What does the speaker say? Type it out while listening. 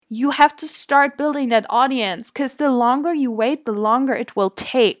you have to start building that audience, because the longer you wait, the longer it will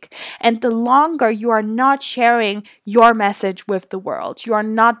take. And the longer you are not sharing your message with the world, you are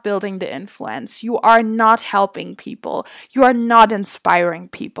not building the influence, you are not helping people, you are not inspiring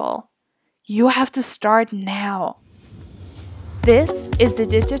people. You have to start now. This is the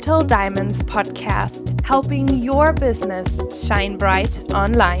Digital Diamonds podcast, helping your business shine bright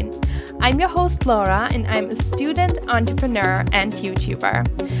online. I'm your host, Laura, and I'm a student, entrepreneur, and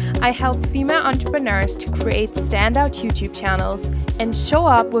YouTuber. I help female entrepreneurs to create standout YouTube channels and show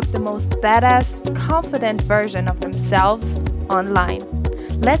up with the most badass, confident version of themselves online.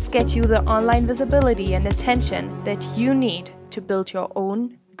 Let's get you the online visibility and attention that you need to build your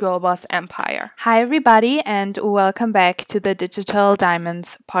own Girl Boss empire. Hi, everybody, and welcome back to the Digital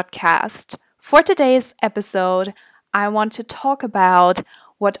Diamonds podcast. For today's episode, I want to talk about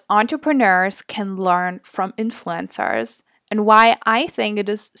what entrepreneurs can learn from influencers and why I think it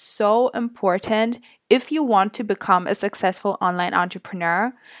is so important if you want to become a successful online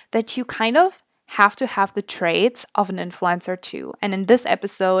entrepreneur that you kind of have to have the traits of an influencer too. And in this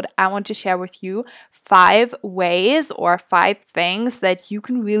episode, I want to share with you 5 ways or 5 things that you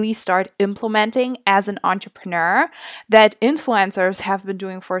can really start implementing as an entrepreneur that influencers have been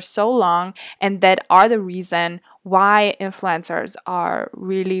doing for so long and that are the reason why influencers are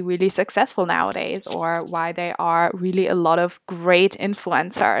really, really successful nowadays, or why they are really a lot of great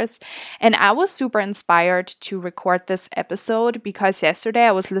influencers. And I was super inspired to record this episode because yesterday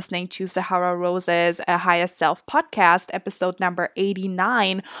I was listening to Sahara Rose's A Higher Self podcast, episode number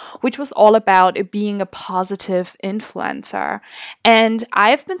 89, which was all about being a positive influencer. And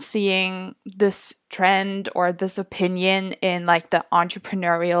I've been seeing this trend or this opinion in like the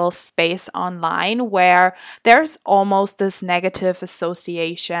entrepreneurial space online where there's almost this negative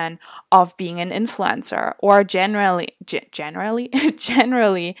association of being an influencer, or generally being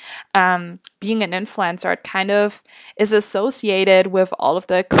an influencer. It kind of is associated with all of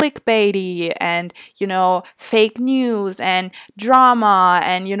the clickbaity and fake news and drama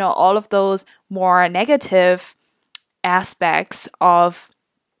and all of those more negative aspects of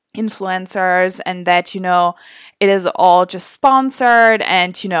influencers, and that it is all just sponsored,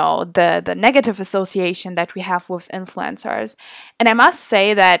 and the negative association that we have with influencers. And I must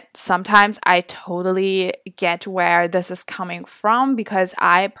say that sometimes I totally get where this is coming from, because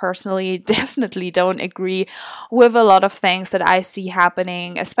I personally definitely don't agree with a lot of things that I see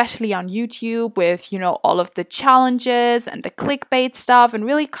happening, especially on YouTube, with all of the challenges and the clickbait stuff, and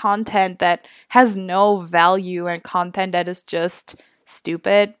really content that has no value and content that is just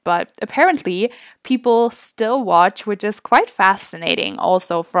stupid, but apparently people still watch, which is quite fascinating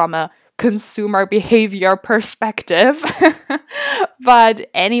also from a consumer behavior perspective. But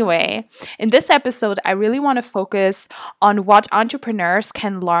anyway, in this episode, I really want to focus on what entrepreneurs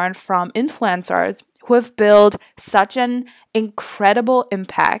can learn from influencers who have built such an incredible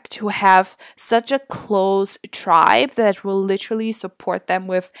impact, who have such a close tribe that will literally support them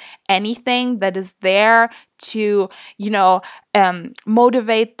with anything that is there to,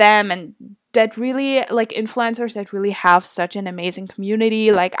 motivate them, and that really, like, influencers that really have such an amazing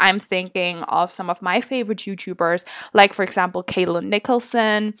community. Like, I'm thinking of some of my favorite YouTubers, like, for example, Caitlin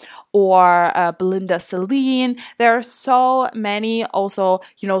Nicholson or Belinda Celine. There are so many also,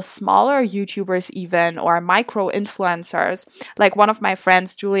 smaller YouTubers even, or micro influencers. Like one of my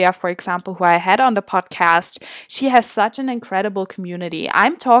friends, Julia, for example, who I had on the podcast, she has such an incredible community.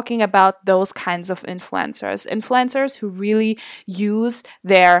 I'm talking about those kinds of influencers who really use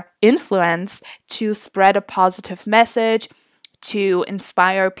their influence to spread a positive message, to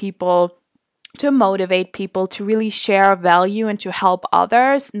inspire people, to motivate people, to really share value and to help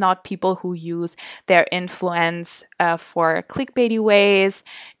others, not people who use their influence for clickbaity ways,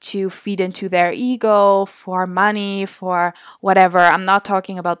 to feed into their ego, for money, for whatever. I'm not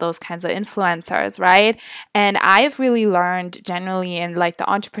talking about those kinds of influencers, right? And I've really learned generally in like the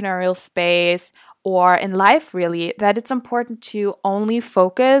entrepreneurial space or in life really, that it's important to only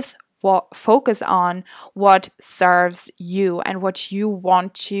focus on what serves you and what you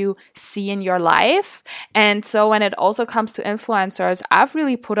want to see in your life. And so when it also comes to influencers, I've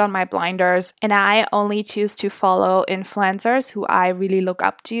really put on my blinders, and I only choose to follow influencers who I really look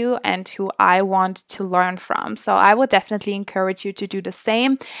up to and who I want to learn from. So I would definitely encourage you to do the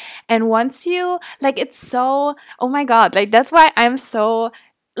same. And once you, like, it's so, oh my God, like, that's why I'm so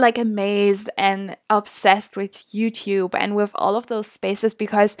like amazed and obsessed with YouTube and with all of those spaces,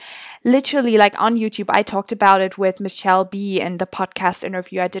 because literally, like, on YouTube, I talked about it with Michelle B in the podcast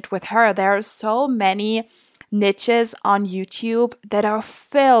interview I did with her. There are so many niches on YouTube that are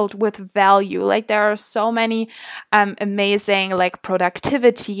filled with value. Like there are so many amazing like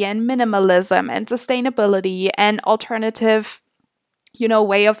productivity and minimalism and sustainability and alternative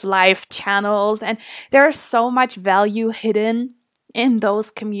way of life channels. And there's so much value hidden in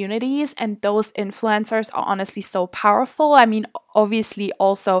those communities, and those influencers are honestly so powerful. I mean, obviously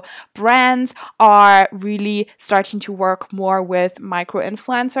also brands are really starting to work more with micro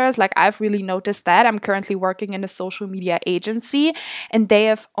influencers. Like I've really noticed that. I'm currently working in a social media agency, and they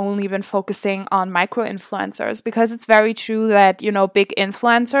have only been focusing on micro influencers, because it's very true that big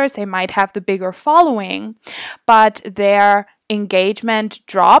influencers, they might have the bigger following, but their engagement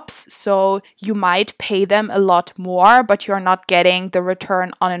drops, so you might pay them a lot more, but you're not getting the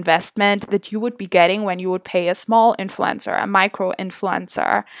return on investment that you would be getting when you would pay a small influencer, a micro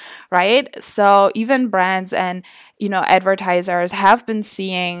influencer, right? So even brands and advertisers have been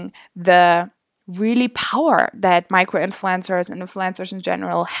seeing the really power that micro influencers and influencers in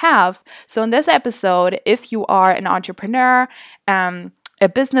general have. So in this episode, if you are an entrepreneur, a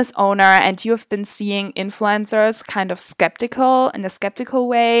business owner, and you've been seeing influencers kind of skeptical in a skeptical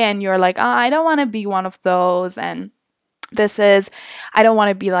way, and you're like, I don't want to be one of those, and I don't want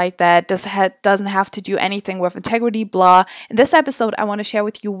to be like that. This doesn't have to do anything with integrity, blah. In this episode, I want to share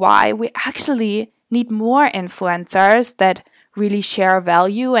with you why we actually need more influencers that really share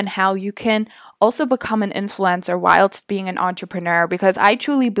value, and how you can also become an influencer whilst being an entrepreneur. Because I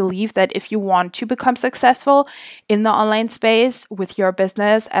truly believe that if you want to become successful in the online space with your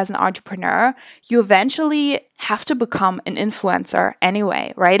business as an entrepreneur, you eventually have to become an influencer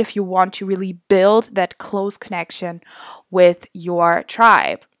anyway, right? If you want to really build that close connection with your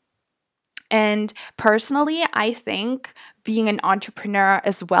tribe. And personally, I think being an entrepreneur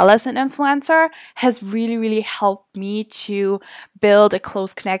as well as an influencer has really, really helped me to build a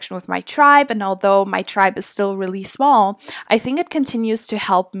close connection with my tribe. And although my tribe is still really small, I think it continues to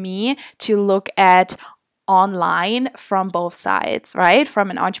help me to look at online from both sides, right?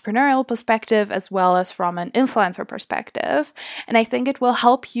 From an entrepreneurial perspective as well as from an influencer perspective. And I think it will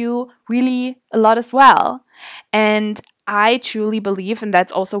help you really a lot as well. And I truly believe, and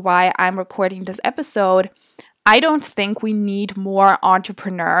that's also why I'm recording this episode, I don't think we need more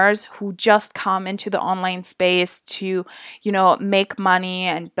entrepreneurs who just come into the online space to, make money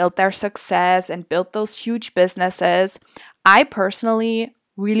and build their success and build those huge businesses. I personally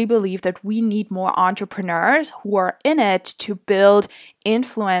really believe that we need more entrepreneurs who are in it to build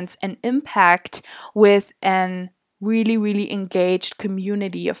influence and impact with an really, really engaged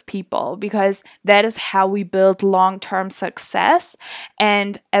community of people, because that is how we build long-term success.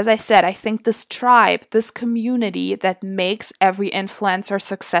 And as I said, I think this tribe, this community that makes every influencer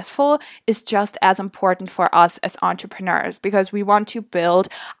successful is just as important for us as entrepreneurs, because we want to build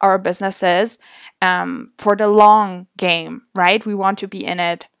our businesses for the long game, right? We want to be in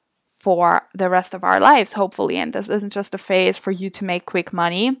it for the rest of our lives, hopefully. And this isn't just a phase for you to make quick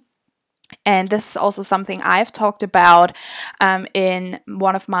money. And this is also something I've talked about in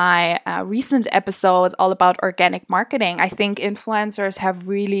one of my recent episodes all about organic marketing. I think influencers have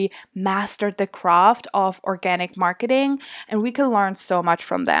really mastered the craft of organic marketing, and we can learn so much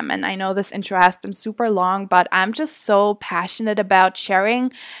from them. And I know this intro has been super long, but I'm just so passionate about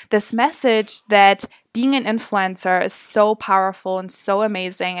sharing this message that being an influencer is so powerful and so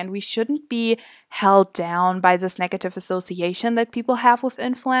amazing, and we shouldn't be held down by this negative association that people have with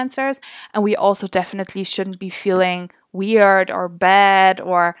influencers. And we also definitely shouldn't be feeling weird or bad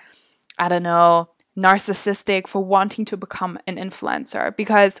or, I don't know, narcissistic for wanting to become an influencer,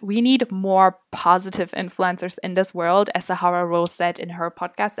 because we need more positive influencers in this world. As Sahara Rose said in her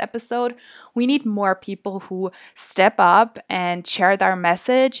podcast episode, we need more people who step up and share their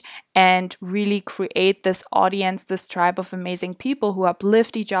message and really create this audience, this tribe of amazing people who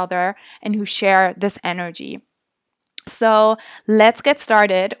uplift each other and who share this energy. So let's get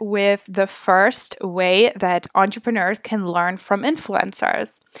started with the first way that entrepreneurs can learn from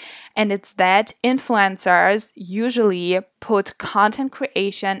influencers. And it's that influencers usually put content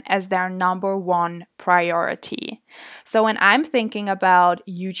creation as their number one priority. So when I'm thinking about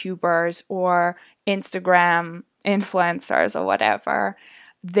YouTubers or Instagram influencers or whatever,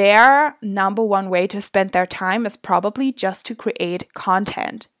 their number one way to spend their time is probably just to create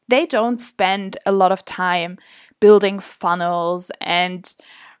content. They don't spend a lot of time building funnels and,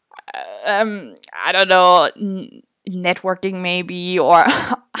 I don't know, networking maybe, or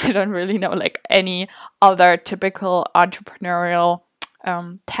I don't really know, like any other typical entrepreneurial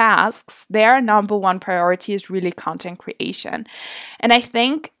tasks. Their number one priority is really content creation. And I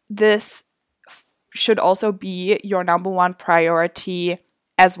think this should also be your number one priority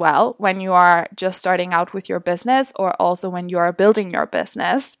as well when you are just starting out with your business, or also when you are building your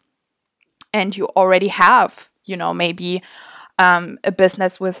business and you already have, maybe a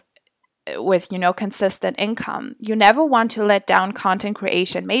business with consistent income. You never want to let down content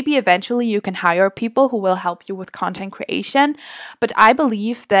creation. Maybe eventually you can hire people who will help you with content creation, but I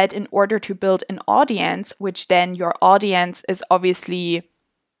believe that in order to build an audience, which then your audience is obviously,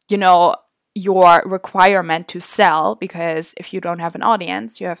 your requirement to sell, because if you don't have an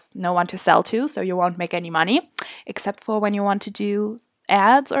audience, you have no one to sell to, so you won't make any money, except for when you want to do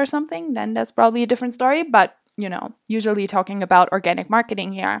ads or something, then that's probably a different story, but usually talking about organic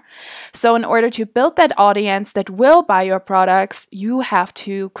marketing here. So in order to build that audience that will buy your products, you have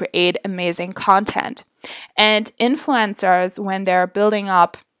to create amazing content. And influencers, when they're building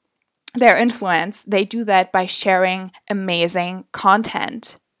up their influence, they do that by sharing amazing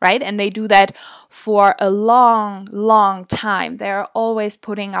content, right? And they do that for a long, long time. They're always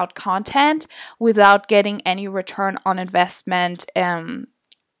putting out content without getting any return on investment,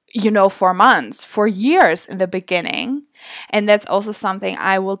 for months, for years in the beginning. And that's also something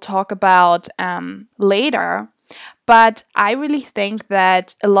I will talk about later. But I really think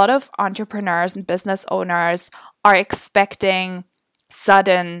that a lot of entrepreneurs and business owners are expecting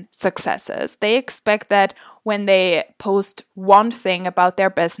sudden successes. They expect that when they post one thing about their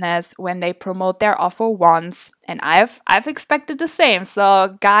business, when they promote their offer once, and I've expected the same.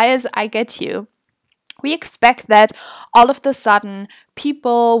 So guys, I get you. We expect that all of the sudden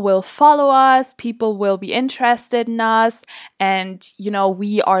people will follow us, people will be interested in us, and,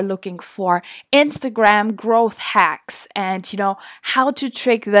 we are looking for Instagram growth hacks and, how to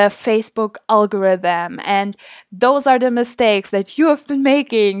trick the Facebook algorithm. And those are the mistakes that you have been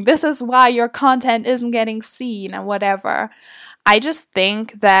making. This is why your content isn't getting seen and whatever. I just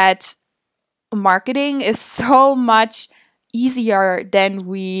think that marketing is so much easier than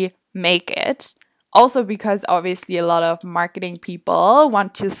we make it. Also because obviously a lot of marketing people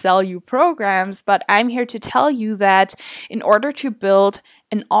want to sell you programs, but I'm here to tell you that in order to build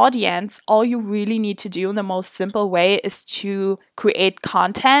an audience, all you really need to do in the most simple way is to create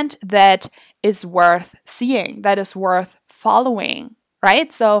content that is worth seeing, that is worth following,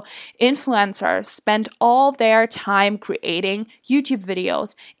 right? So influencers spend all their time creating YouTube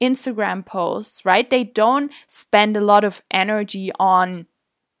videos, Instagram posts, right? They don't spend a lot of energy on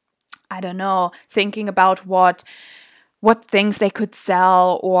thinking about what things they could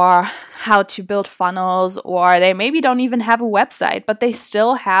sell or how to build funnels, or they maybe don't even have a website, but they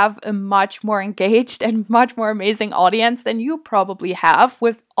still have a much more engaged and much more amazing audience than you probably have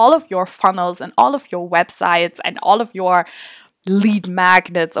with all of your funnels and all of your websites and all of your lead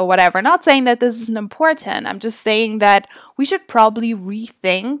magnets or whatever. Not saying that this isn't important. I'm just saying that we should probably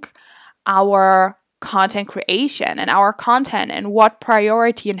rethink our content creation and our content and what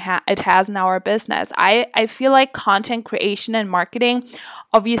priority it has in our business. I feel like content creation and marketing,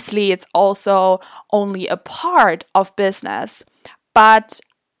 obviously it's also only a part of business, but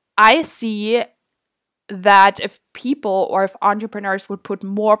I see that if people or if entrepreneurs would put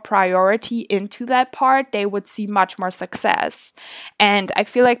more priority into that part, they would see much more success. And I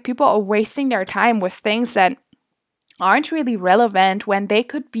feel like people are wasting their time with things that aren't really relevant when they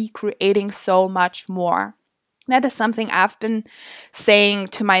could be creating so much more. That is something I've been saying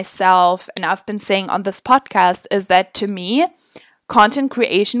to myself and I've been saying on this podcast, is that to me, content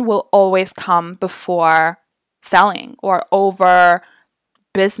creation will always come before selling or over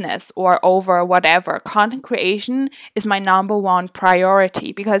business or over whatever. Content creation is my number one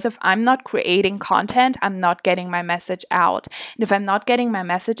priority, because if I'm not creating content, I'm not getting my message out. And if I'm not getting my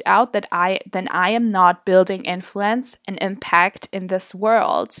message out, then I am not building influence and impact in this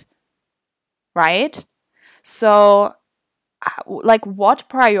world. Right? So what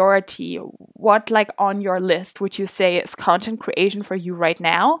priority, what on your list would you say is content creation for you right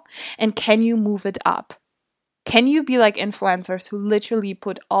now? And can you move it up? Can you be like influencers who literally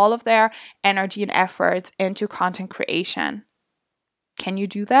put all of their energy and efforts into content creation? Can you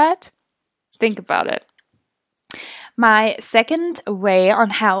do that? Think about it. My second way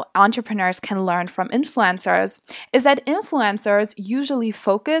on how entrepreneurs can learn from influencers is that influencers usually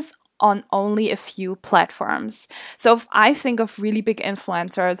focus on only a few platforms. So if I think of really big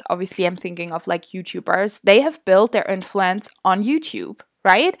influencers, obviously I'm thinking of YouTubers. They have built their influence on YouTube,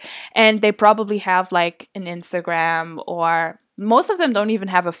 right? And they probably have an Instagram, or most of them don't even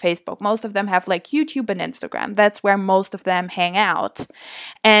have a Facebook. Most of them have YouTube and Instagram. That's where most of them hang out.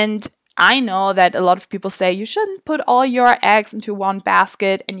 And I know that a lot of people say you shouldn't put all your eggs into one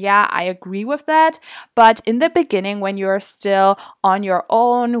basket. And yeah, I agree with that. But in the beginning, when you're still on your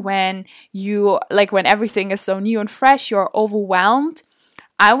own, when you when everything is so new and fresh, you're overwhelmed.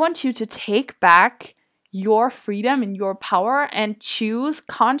 I want you to take back your freedom and your power and choose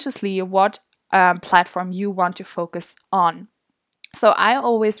consciously what platform you want to focus on. So I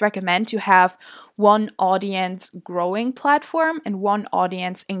always recommend to have one audience growing platform and one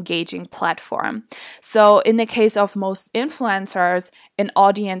audience engaging platform. So in the case of most influencers, an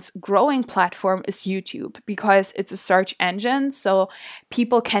audience growing platform is YouTube because it's a search engine. So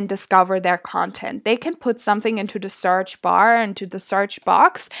people can discover their content. They can put something into the search bar, into the search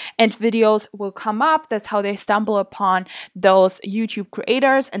box, and videos will come up. That's how they stumble upon those YouTube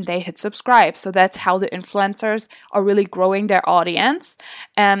creators and they hit subscribe. So that's how the influencers are really growing their audience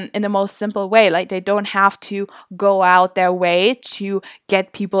in the most simple way. Like they don't have to go out their way to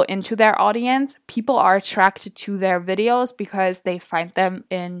get people into their audience. People are attracted to their videos because they find them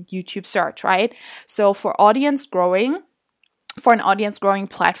in YouTube search, right? So for an audience growing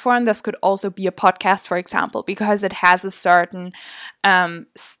platform, this could also be a podcast, for example, because it has a certain a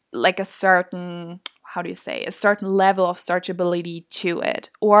certain level of searchability to it,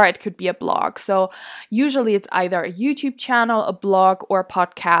 or it could be a blog. So usually it's either a YouTube channel, a blog, or a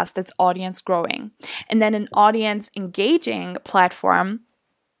podcast that's audience growing. And then an audience engaging platform,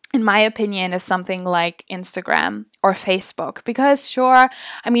 in my opinion, is something like Instagram or Facebook. Because sure,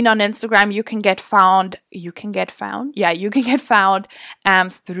 I mean, on Instagram, you can get found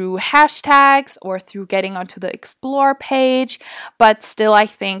through hashtags or through getting onto the Explore page. But still, I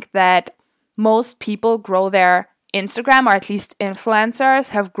think that most people grow their Instagram, or at least influencers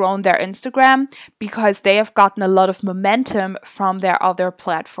have grown their Instagram because they have gotten a lot of momentum from their other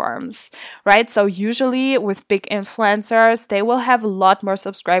platforms, right? So usually with big influencers, they will have a lot more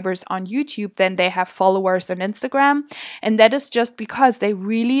subscribers on YouTube than they have followers on Instagram. And that is just because they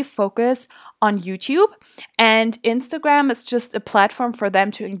really focus on YouTube, and Instagram is just a platform for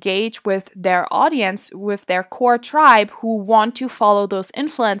them to engage with their audience, with their core tribe who want to follow those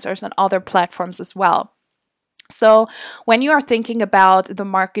influencers on other platforms as well. So when you are thinking about the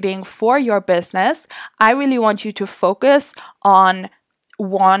marketing for your business, I really want you to focus on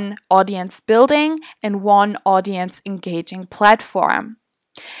one audience building and one audience engaging platform.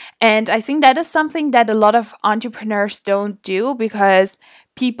 And I think that is something that a lot of entrepreneurs don't do, because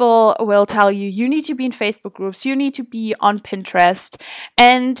people will tell you, you need to be in Facebook groups, you need to be on Pinterest,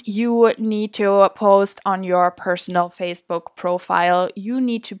 and you need to post on your personal Facebook profile. You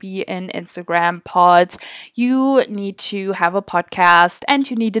need to be in Instagram pods. You need to have a podcast, and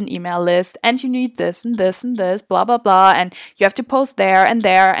you need an email list, and you need this and this and this, blah, blah, blah. And you have to post there and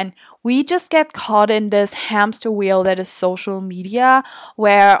there. And we just get caught in this hamster wheel that is social media,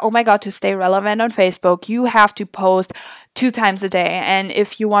 where, oh my God, to stay relevant on Facebook, you have to post 2 times a day. And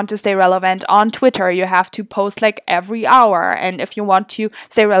if you want to stay relevant on Twitter, you have to post like every hour. And if you want to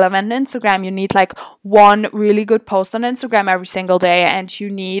stay relevant on Instagram, you need like 1 really good post on Instagram every single day. And you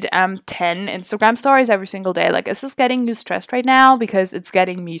need 10 Instagram stories every single day. Like, is this getting you stressed right now? Because it's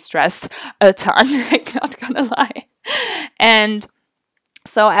getting me stressed a ton, like, not gonna lie. And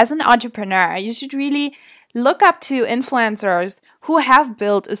so as an entrepreneur, you should really look up to influencers who have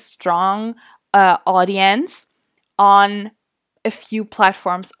built a strong audience on a few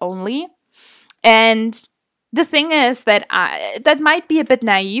platforms only. And the thing is that that might be a bit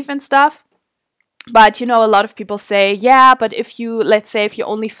naive and stuff, but a lot of people say, yeah, but if you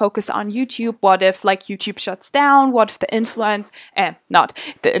only focus on YouTube, what if like YouTube shuts down? What if the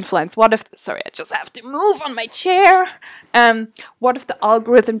sorry, I just have to move on my chair. What if the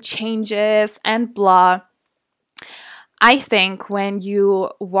algorithm changes and blah? I think when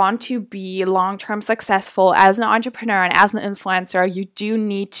you want to be long-term successful as an entrepreneur and as an influencer, you do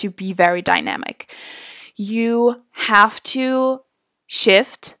need to be very dynamic. You have to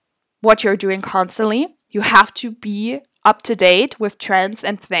shift what you're doing constantly. You have to be up to date with trends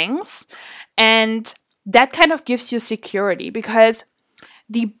and things. And that kind of gives you security, because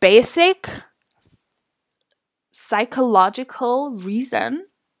the basic psychological reason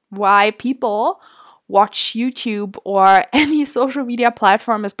why people watch YouTube or any social media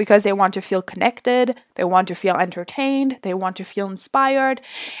platform is because they want to feel connected, they want to feel entertained, they want to feel inspired.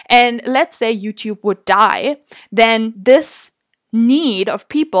 And let's say YouTube would die, then this need of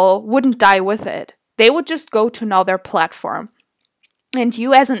people wouldn't die with it. They would just go to another platform. And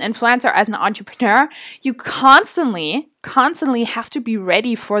you as an influencer, as an entrepreneur, you constantly have to be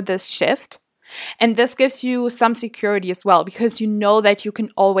ready for this shift. And this gives you some security as well, because you know that you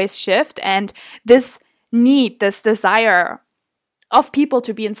can always shift, and this desire of people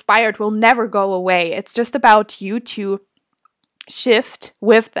to be inspired will never go away. It's just about you to shift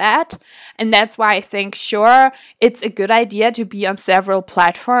with that. And that's why I think, sure, it's a good idea to be on several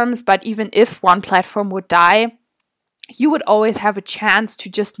platforms, but even if one platform would die, you would always have a chance to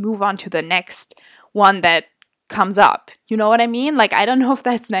just move on to the next one that comes up. You know what I mean? Like, I don't know if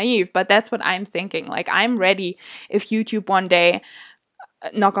that's naive, but that's what I'm thinking. Like, I'm ready if YouTube one day,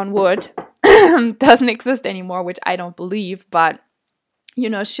 knock on wood, doesn't exist anymore, which I don't believe, but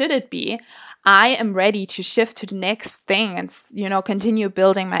should it be, I am ready to shift to the next thing and, continue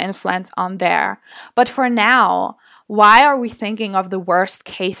building my influence on there. But for now, why are we thinking of the worst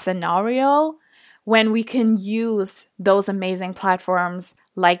case scenario when we can use those amazing platforms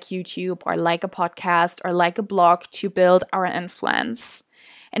like YouTube or like a podcast or like a blog to build our influence?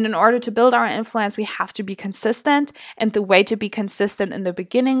 And in order to build our influence, we have to be consistent. And the way to be consistent in the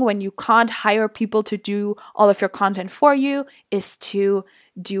beginning, when you can't hire people to do all of your content for you, is to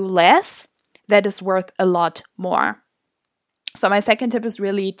do less that is worth a lot more. So my second tip is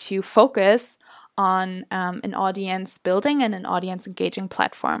really to focus on an audience building and an audience engaging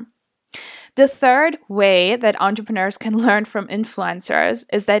platform. The third way that entrepreneurs can learn from influencers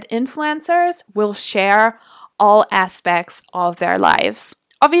is that influencers will share all aspects of their lives.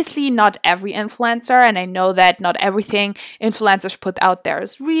 Obviously, not every influencer, and I know that not everything influencers put out there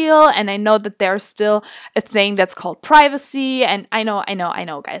is real, and I know that there's still a thing that's called privacy, and I know,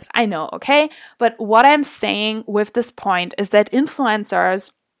 guys, I know, okay? But what I'm saying with this point is that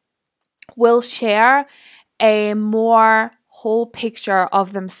influencers will share a more whole picture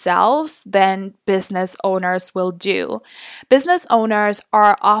of themselves than business owners will do. Business owners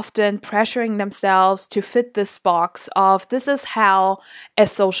are often pressuring themselves to fit this box of this is how a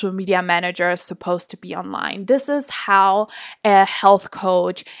social media manager is supposed to be online. This is how a health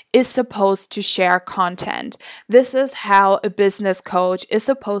coach is supposed to share content. This is how a business coach is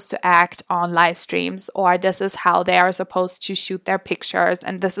supposed to act on live streams, or this is how they are supposed to shoot their pictures,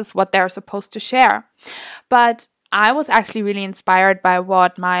 and this is what they're supposed to share. But I was actually really inspired by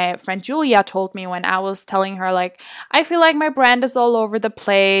what my friend Julia told me when I was telling her, like, I feel like my brand is all over the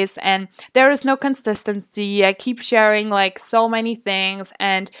place and there is no consistency. I keep sharing like so many things,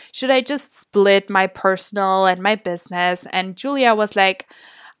 and should I just split my personal and my business? And Julia was like,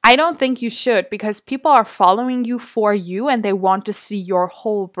 I don't think you should, because people are following you for you and they want to see your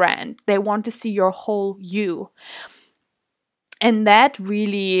whole brand. They want to see your whole you. And that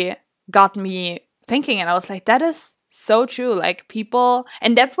really got me thinking, and I was like, that is so true. Like, people,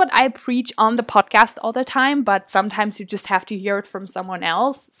 and that's what I preach on the podcast all the time, but sometimes you just have to hear it from someone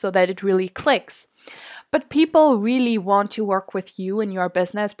else so that it really clicks. But people really want to work with you in your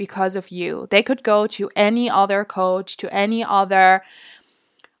business because of you. They could go to any other coach, to any other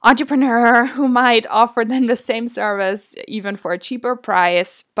entrepreneur who might offer them the same service, even for a cheaper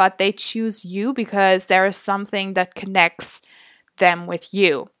price, but they choose you because there is something that connects them with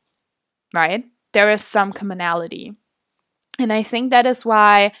you, right? There is some commonality. And I think that is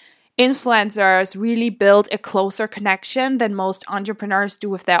why influencers really build a closer connection than most entrepreneurs do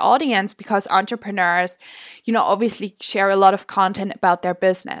with their audience, because entrepreneurs, obviously share a lot of content about their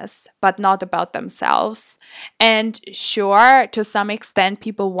business, but not about themselves. And sure, to some extent,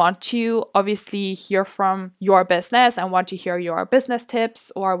 people want to obviously hear from your business and want to hear your business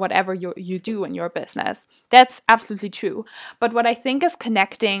tips or whatever you do in your business. That's absolutely true. But what I think is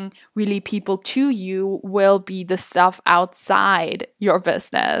connecting really people to you will be the stuff outside your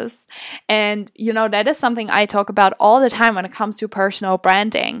business. And, that is something I talk about all the time when it comes to personal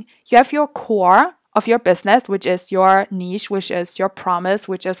branding. You have your core of your business, which is your niche, which is your promise,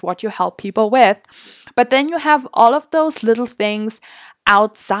 which is what you help people with. But then you have all of those little things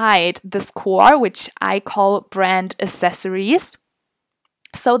outside this core, which I call brand accessories.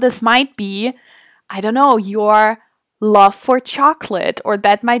 So this might be, I don't know, your love for chocolate, or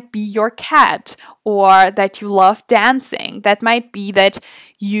that might be your cat, or that you love dancing. That might be that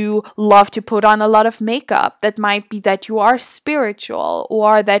you love to put on a lot of makeup. That might be that you are spiritual,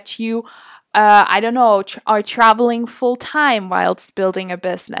 or that you are traveling full time whilst building a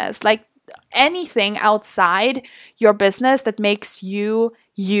business. Like anything outside your business that makes you,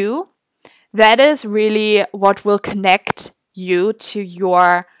 that is really what will connect you to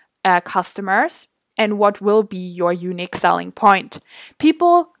your customers and what will be your unique selling point.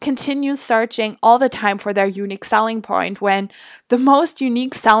 People continue searching all the time for their unique selling point, when the most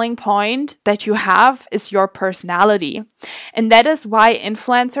unique selling point that you have is your personality. And that is why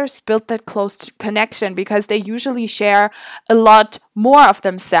influencers build that close connection, because they usually share a lot more of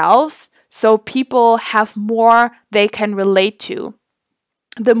themselves, so people have more they can relate to.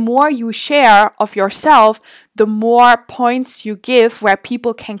 The more you share of yourself, the more points you give where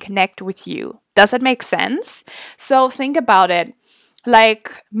people can connect with you. Does it make sense? So think about it.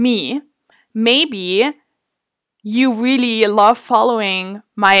 Like me, maybe you really love following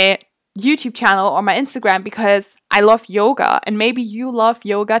my YouTube channel or my Instagram because I love yoga, and maybe you love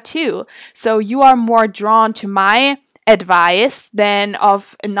yoga too. So you are more drawn to my advice than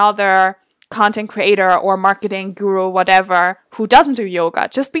of another content creator or marketing guru, whatever, who doesn't do yoga,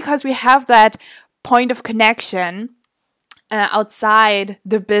 just because we have that point of connection outside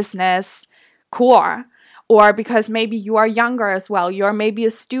the business core. Or because maybe you are younger as well, you're maybe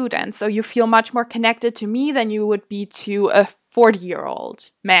a student, so you feel much more connected to me than you would be to a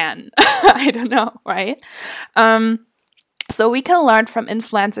 40-year-old man. I don't know, right? So we can learn from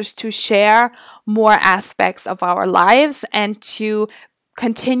influencers to share more aspects of our lives and to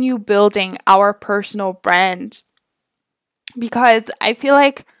continue building our personal brand. Because I feel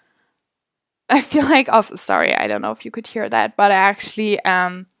like, oh, sorry, I don't know if you could hear that, but I actually,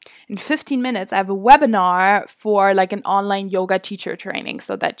 in 15 minutes, I have a webinar for like an online yoga teacher training.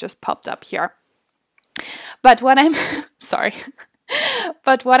 So that just popped up here. But what I'm, sorry,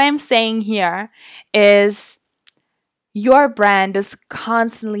 but what I'm saying here is your brand is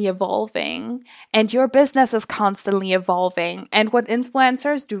constantly evolving and your business is constantly evolving. And what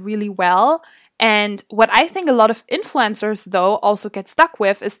influencers do really well, and what I think a lot of influencers, though, also get stuck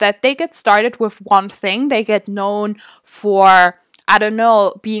with, is that they get started with one thing. They get known for, I don't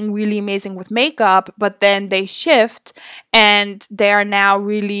know, being really amazing with makeup, but then they shift and they are now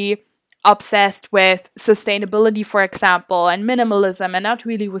really obsessed with sustainability, for example, and minimalism, and not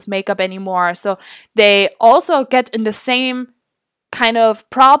really with makeup anymore. So they also get in the same kind of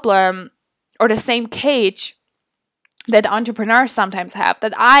problem or the same cage that entrepreneurs sometimes have,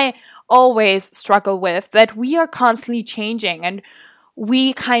 that I always struggle with, that we are constantly changing and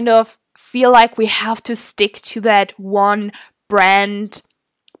we kind of feel like we have to stick to that one brand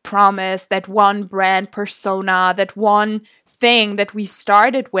promise, that one brand persona, that one thing that we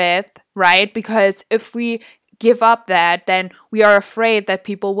started with, right? Because if we give up that, then we are afraid that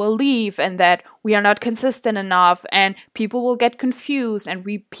people will leave and that we are not consistent enough and people will get confused and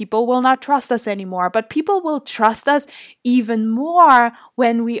people will not trust us anymore. But people will trust us even more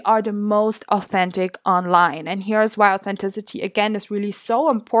when we are the most authentic online. And here's why authenticity, again, is really so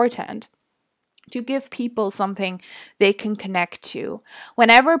important. To give people something they can connect to.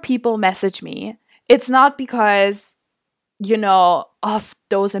 Whenever people message me, it's not because, of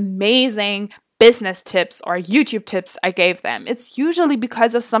those amazing business tips or YouTube tips I gave them. It's usually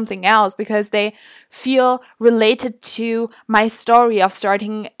because of something else, because they feel related to my story of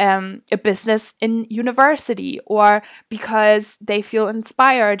starting a business in university, or because they feel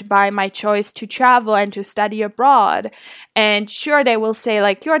inspired by my choice to travel and to study abroad. And sure, they will say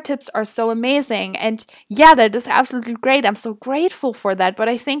like, your tips are so amazing. And yeah, that is absolutely great. I'm so grateful for that. But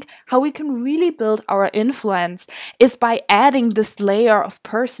I think how we can really build our influence is by adding this layer of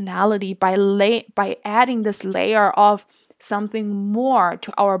personality, by adding this layer of something more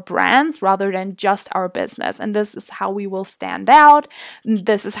to our brands rather than just our business. And this is how we will stand out. And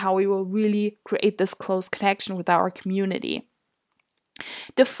this is how we will really create this close connection with our community.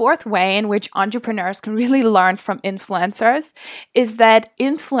 The fourth way in which entrepreneurs can really learn from influencers is that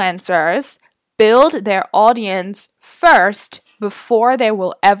influencers build their audience first before they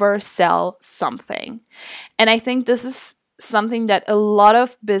will ever sell something. And I think this is something that a lot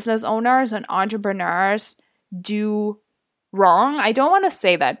of business owners and entrepreneurs do wrong. I don't want to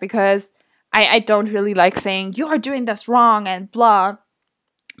say that because I don't really like saying you are doing this wrong and blah.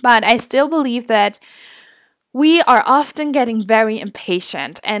 But I still believe that we are often getting very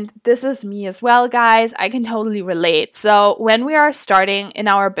impatient, and this is me as well, guys. I can totally relate. So when we are starting in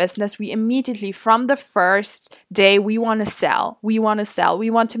our business, we immediately, from the first day, we want to sell. We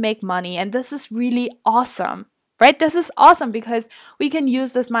want to make money, and this is really awesome. Right? This is awesome because we can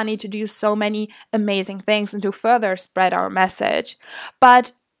use this money to do so many amazing things and to further spread our message.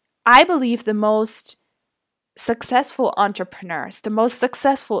 But I believe the most successful entrepreneurs, the most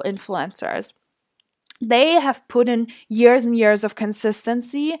successful influencers, they have put in years and years of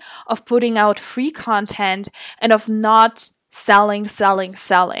consistency, of putting out free content, and of not selling.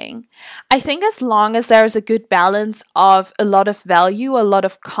 I think as long as there is a good balance of a lot of value, a lot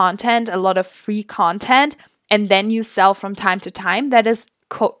of content, a lot of free content, and then you sell from time to time, that is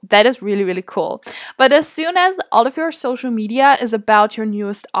really, really cool. But as soon as all of your social media is about your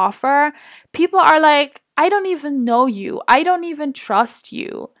newest offer, people are like, I don't even know you. I don't even trust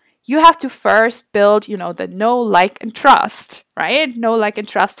you. You have to first build, the know, like, and trust, right? Know, like, and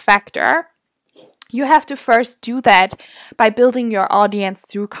trust factor. You have to first do that by building your audience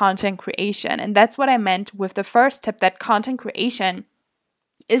through content creation. And that's what I meant with the first tip, that content creation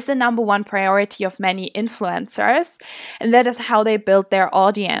is the number one priority of many influencers, and that is how they build their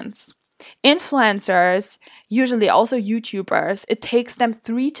audience. Influencers, usually also YouTubers, it takes them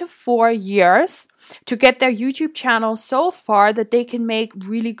 3 to 4 years to get their YouTube channel so far that they can make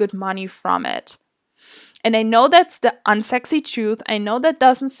really good money from it. And I know that's the unsexy truth. I know that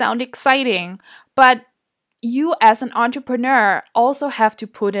doesn't sound exciting, but you as an entrepreneur also have to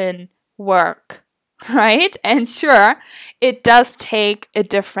put in work, right? And sure, it does take a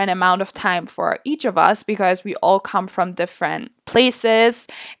different amount of time for each of us because we all come from different places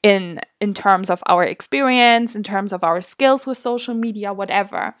in terms of our experience, in terms of our skills with social media,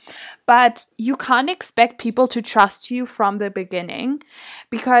 whatever. But you can't expect people to trust you from the beginning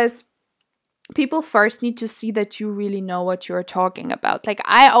because people first need to see that you really know what you're talking about. Like,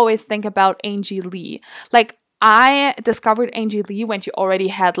 I always think about Angie Lee. Like, I discovered Angie Lee when she already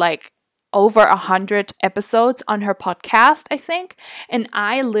had like over 100 episodes on her podcast, I think. And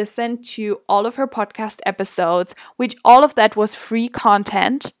I listened to all of her podcast episodes, which all of that was free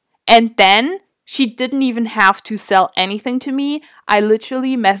content. And then she didn't even have to sell anything to me. I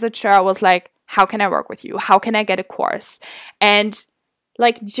literally messaged her. I was like, how can I work with you? How can I get a course? And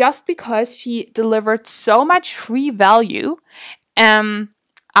like, just because she delivered so much free value,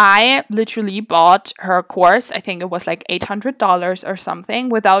 I literally bought her course. I think it was like $800 or something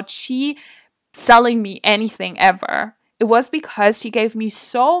without she selling me anything ever. It was because she gave me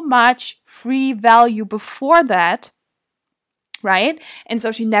so much free value before that, right? And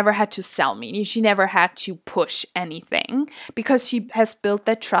so she never had to sell me. She never had to push anything because she has built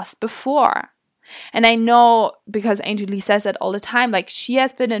that trust before. And I know because Angie Lee says that all the time, like she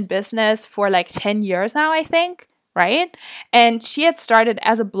has been in business for like 10 years now, I think, right? And she had started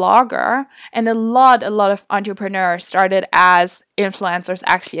as a blogger, and a lot of entrepreneurs started as influencers,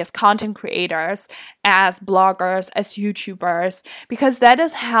 actually as content creators, as bloggers, as YouTubers, because that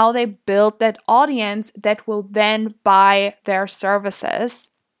is how they build that audience that will then buy their services,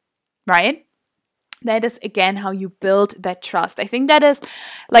 right? That is, again, how you build that trust. I think that is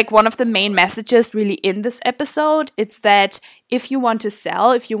like one of the main messages really in this episode. It's that if you want to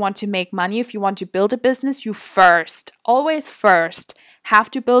sell, if you want to make money, if you want to build a business, you always first,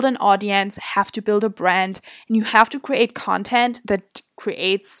 have to build an audience, have to build a brand, and you have to create content that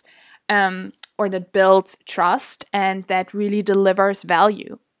creates or that builds trust and that really delivers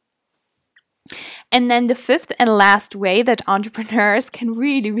value. And then the fifth and last way that entrepreneurs can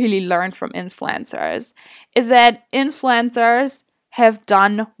really, really learn from influencers is that influencers have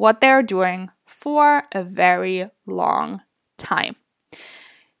done what they're doing for a very long time.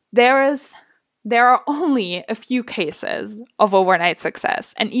 There are only a few cases of overnight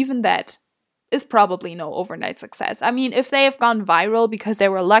success, and even that is probably no overnight success. I mean, if they have gone viral because they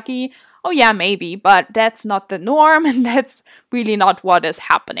were lucky, oh yeah, maybe, but that's not the norm, and that's really not what is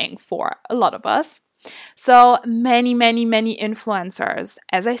happening for a lot of us. So many influencers,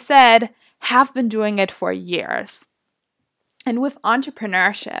 as I said, have been doing it for years. And with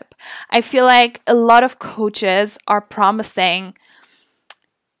entrepreneurship, I feel like a lot of coaches are promising,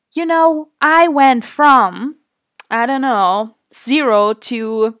 you know, I went from, I don't know, 0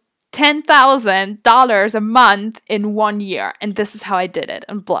 to $10,000 a month in 1 year, and this is how I did it,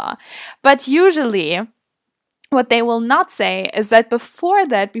 and blah. But usually, what they will not say is that before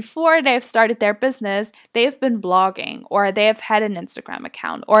they've started their business, they've been blogging, or they have had an Instagram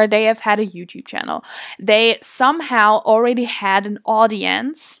account, or they have had a YouTube channel. They somehow already had an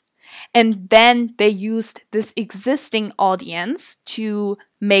audience, and then they used this existing audience to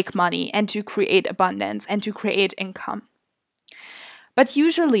make money and to create abundance and to create income. But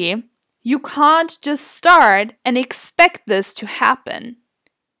usually, you can't just start and expect this to happen,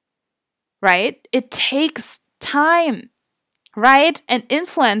 right? It takes time, right? And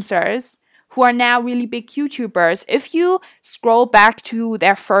influencers who are now really big YouTubers, if you scroll back to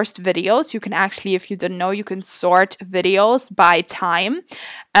their first videos, you can actually, if you didn't know, you can sort videos by time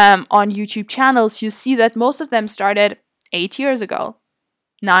on YouTube channels. You see that most of them started 8 years ago,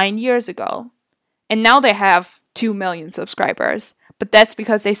 9 years ago, and now they have 2 million subscribers. But that's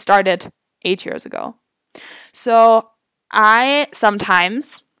because they started 8 years ago. So I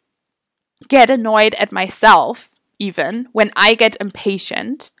sometimes get annoyed at myself, even when I get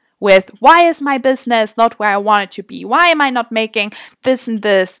impatient with, why is my business not where I want it to be? Why am I not making this and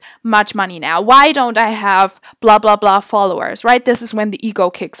this much money now? Why don't I have blah, blah, blah followers, right? This is when the ego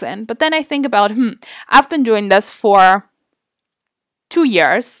kicks in. But then I think about, I've been doing this for 2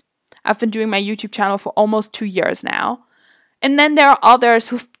 years. I've been doing my YouTube channel for almost 2 years now. And then there are others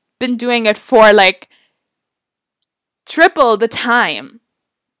who've been doing it for like triple the time.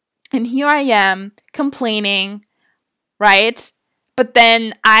 And here I am complaining, right? But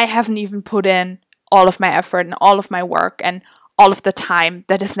then I haven't even put in all of my effort and all of my work and all of the time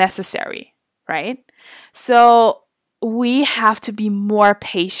that is necessary, right? So we have to be more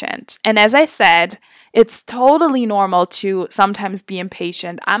patient. And as I said, it's totally normal to sometimes be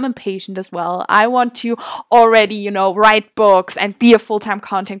impatient. I'm impatient as well. I want to already, write books and be a full-time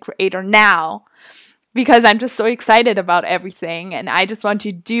content creator now because I'm just so excited about everything and I just want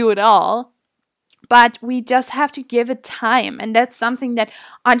to do it all. But we just have to give it time. And that's something that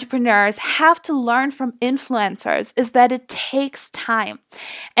entrepreneurs have to learn from influencers, is that it takes time.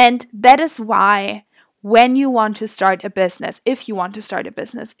 And that is why when you want to start a business, if you want to start a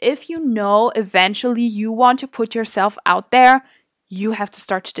business, if you know eventually you want to put yourself out there, you have to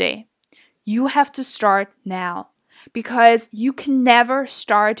start today. You have to start now, because you can never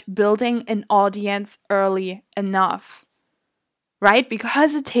start building an audience early enough, right?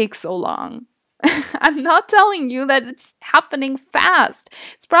 Because it takes so long. I'm not telling you that it's happening fast.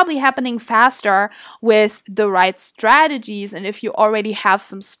 It's probably happening faster with the right strategies. And if you already have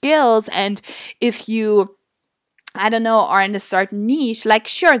some skills and if you, are in a certain niche, like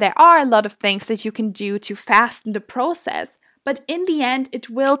sure, there are a lot of things that you can do to fasten the process. But in the end, it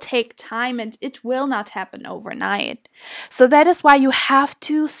will take time and it will not happen overnight. So that is why you have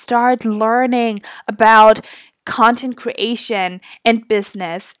to start learning about content creation and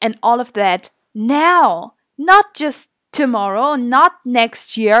business and all of that now, not just tomorrow, not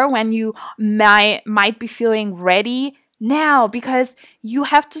next year when you might be feeling ready. Now, because you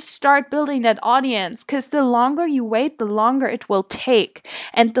have to start building that audience, because the longer you wait, the longer it will take.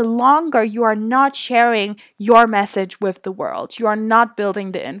 And the longer you are not sharing your message with the world, you are not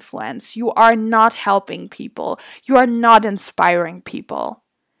building the influence, you are not helping people, you are not inspiring people.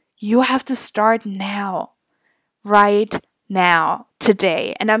 You have to start now, right now,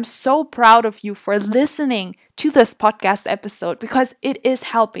 today. And I'm so proud of you for listening to this podcast episode because it is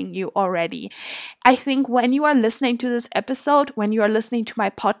helping you already. I think when you are listening to this episode, when you are listening to my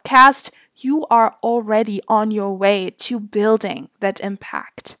podcast, you are already on your way to building that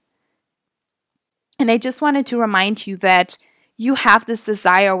impact. And I just wanted to remind you that you have this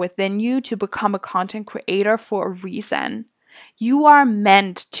desire within you to become a content creator for a reason. You are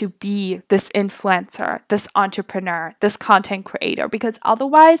meant to be this influencer, this entrepreneur, this content creator, because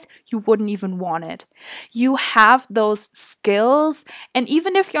otherwise you wouldn't even want it. You have those skills, and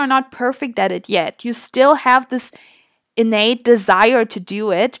even if you're not perfect at it yet, you still have this innate desire to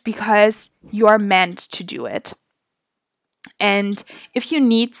do it because you are meant to do it. And if you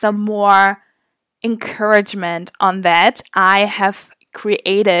need some more encouragement on that, I have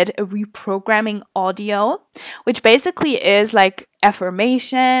created a reprogramming audio, which basically is like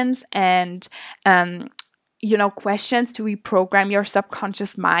affirmations and questions to reprogram your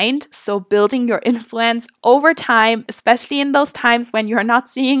subconscious mind. So building your influence over time, especially in those times when you're not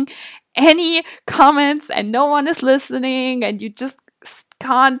seeing any comments and no one is listening and you just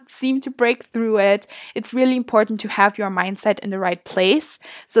can't seem to break through it. It's really important to have your mindset in the right place.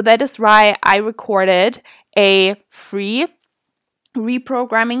 So that is why I recorded a free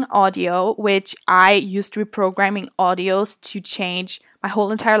reprogramming audio, which I used reprogramming audios to change my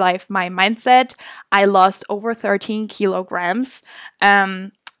whole entire life, my mindset. I lost over 13 kilograms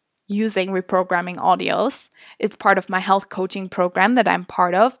using reprogramming audios. It's part of my health coaching program that I'm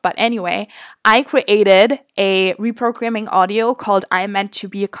part of. But anyway, I created a reprogramming audio called I Meant to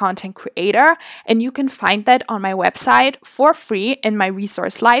Be a Content Creator. And you can find that on my website for free in my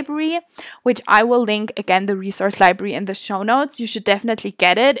resource library, which I will link again, the resource library in the show notes. You should definitely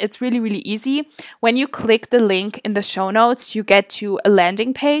get it. It's really, really easy. When you click the link in the show notes, you get to a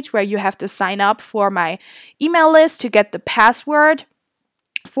landing page where you have to sign up for my email list to get the password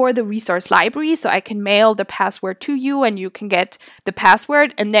for the resource library, so I can mail the password to you and you can get the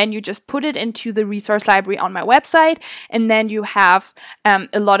password, and then you just put it into the resource library on my website, and then you have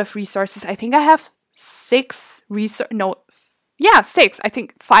a lot of resources. I think I have 5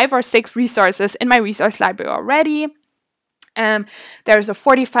 or 6 resources in my resource library already. There's a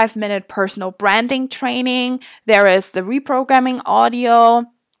 45-minute personal branding training. There is the reprogramming audio.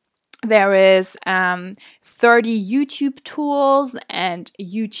 There is 30 YouTube tools and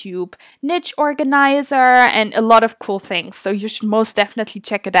YouTube niche organizer and a lot of cool things. So you should most definitely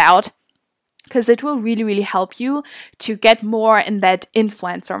check it out because it will really, really help you to get more in that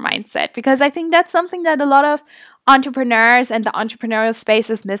influencer mindset. Because I think that's something that a lot of entrepreneurs and the entrepreneurial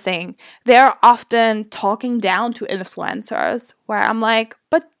space is missing. They're often talking down to influencers, where I'm like,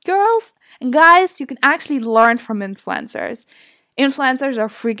 but girls and guys, you can actually learn from influencers. Influencers are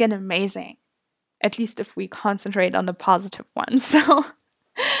freaking amazing, at least if we concentrate on the positive ones. So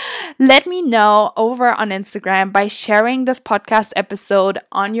let me know over on Instagram by sharing this podcast episode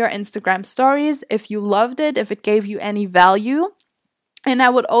on your Instagram stories if you loved it, if it gave you any value. And I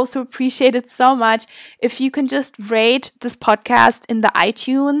would also appreciate it so much if you can just rate this podcast in the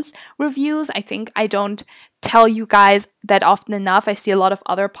iTunes reviews. I think I don't tell you guys that often enough. I see a lot of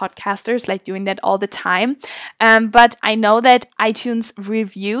other podcasters like doing that all the time. But I know that iTunes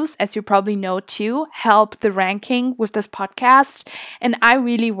reviews, as you probably know too, help the ranking with this podcast. And I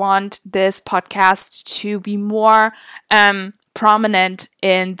really want this podcast to be more prominent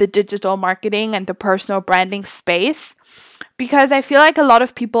in the digital marketing and the personal branding space. Because I feel like a lot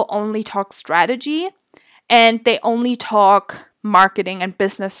of people only talk strategy and they only talk marketing and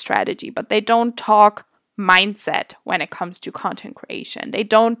business strategy, but they don't talk mindset when it comes to content creation. They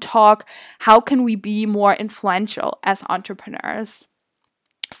don't talk how can we be more influential as entrepreneurs.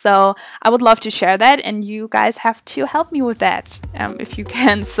 So I would love to share that, and you guys have to help me with that if you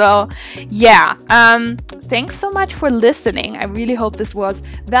can. So yeah, thanks so much for listening. I really hope this was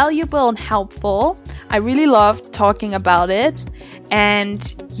valuable and helpful. I really loved talking about it. And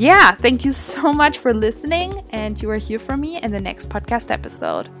yeah, thank you so much for listening, and you are here for me in the next podcast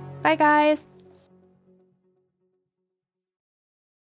episode. Bye guys.